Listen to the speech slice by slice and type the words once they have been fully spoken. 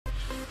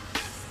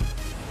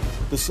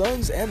The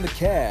Suns and the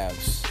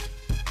Cavs,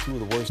 two of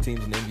the worst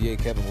teams in the NBA.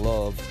 Kevin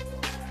Love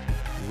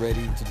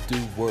ready to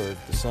do work.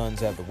 The Suns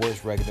have the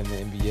worst record in the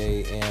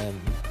NBA,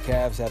 and the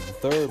Cavs have the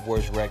third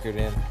worst record,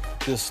 and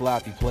just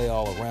sloppy play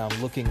all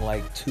around, looking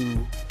like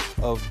two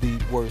of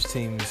the worst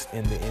teams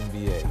in the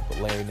NBA. But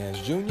Larry Nance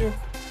Jr.,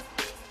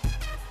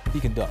 he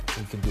can dunk.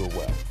 He can do it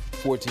well.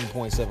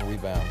 14.7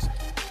 rebounds.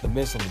 The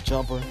miss on the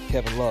jumper.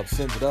 Kevin Love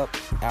sends it up.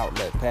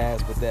 Outlet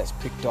pass, but that's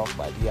picked off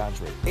by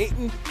DeAndre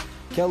Ayton.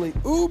 Kelly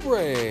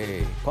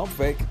Oubre. Pump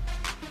fake.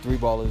 Three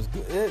ball is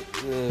good.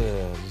 Just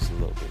a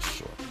little bit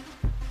short.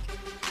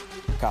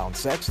 Colin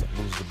Sexton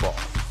loses the ball.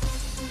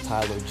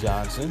 Tyler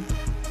Johnson.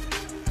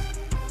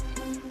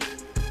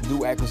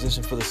 New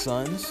acquisition for the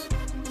Suns.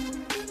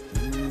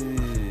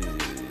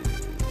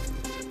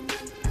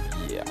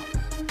 Yeah.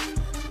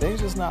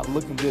 Things just not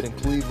looking good in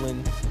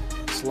Cleveland.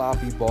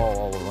 Sloppy ball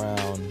all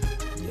around.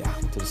 Yeah,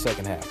 to the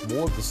second half.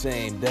 More of the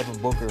same.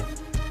 Devin Booker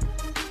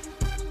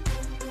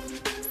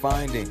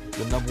finding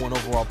the number 1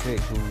 overall pick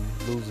who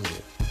loses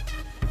it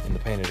in the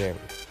painted area.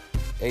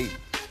 8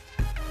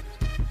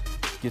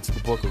 gets the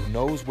Booker, who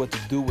knows what to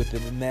do with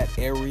it in that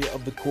area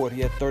of the court.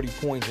 He had 30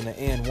 points in the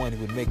and one. He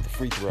would make the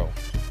free throw.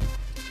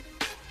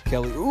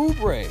 Kelly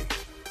Oubre.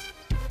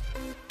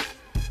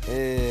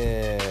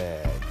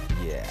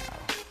 Yeah.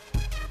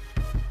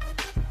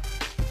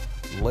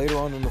 Later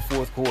on in the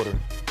fourth quarter,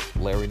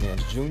 Larry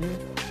Nance Jr.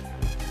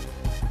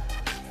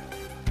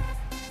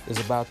 is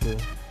about to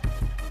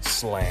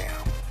slam.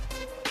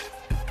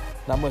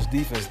 Not much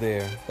defense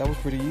there. That was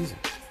pretty easy.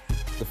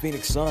 The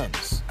Phoenix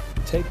Suns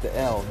take the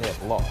L and they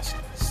have lost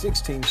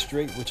 16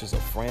 straight, which is a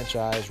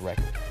franchise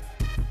record.